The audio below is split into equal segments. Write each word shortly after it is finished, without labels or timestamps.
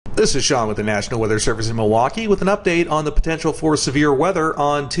This is Sean with the National Weather Service in Milwaukee with an update on the potential for severe weather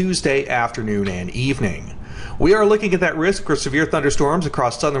on Tuesday afternoon and evening. We are looking at that risk for severe thunderstorms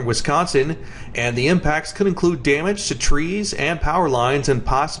across southern Wisconsin, and the impacts could include damage to trees and power lines and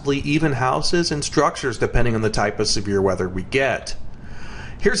possibly even houses and structures depending on the type of severe weather we get.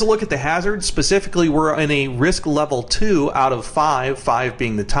 Here's a look at the hazards. Specifically, we're in a risk level 2 out of 5, 5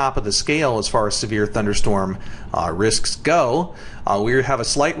 being the top of the scale as far as severe thunderstorm risks go. We have a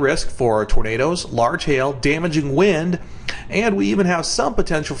slight risk for tornadoes, large hail, damaging wind, and we even have some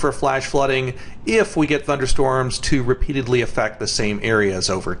potential for flash flooding if we get thunderstorms to repeatedly affect the same areas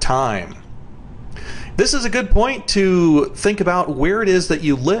over time. This is a good point to think about where it is that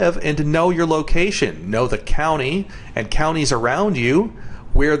you live and to know your location. Know the county and counties around you,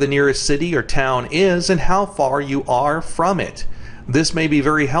 where the nearest city or town is, and how far you are from it. This may be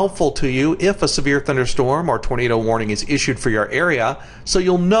very helpful to you if a severe thunderstorm or tornado warning is issued for your area, so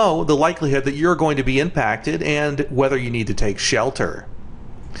you'll know the likelihood that you're going to be impacted and whether you need to take shelter.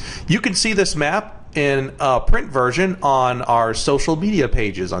 You can see this map in a print version on our social media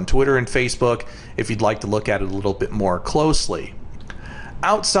pages on Twitter and Facebook if you'd like to look at it a little bit more closely.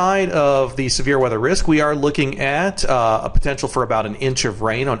 Outside of the severe weather risk, we are looking at a potential for about an inch of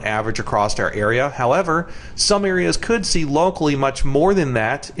rain on average across our area. However, some areas could see locally much more than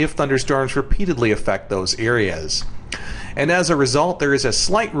that if thunderstorms repeatedly affect those areas. And as a result, there is a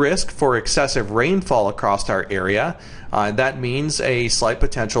slight risk for excessive rainfall across our area. That means a slight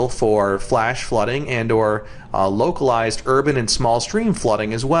potential for flash flooding and or localized urban and small stream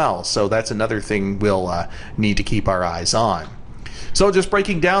flooding as well. So that's another thing we'll need to keep our eyes on. So just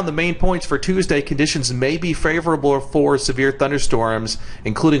breaking down the main points for Tuesday, conditions may be favorable for severe thunderstorms,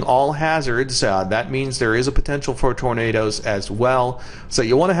 including all hazards. That means there is a potential for tornadoes as well. So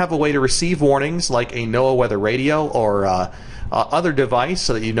you want to have a way to receive warnings like a NOAA weather radio or other device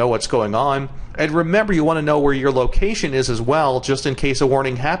so that you know what's going on. And remember, you want to know where your location is as well, just in case a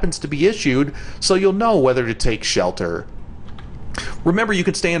warning happens to be issued, so you'll know whether to take shelter. Remember, you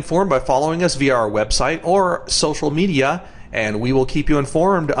can stay informed by following us via our website or social media, and we will keep you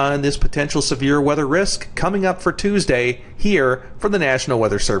informed on this potential severe weather risk coming up for Tuesday here from the National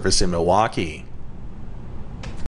Weather Service in Milwaukee.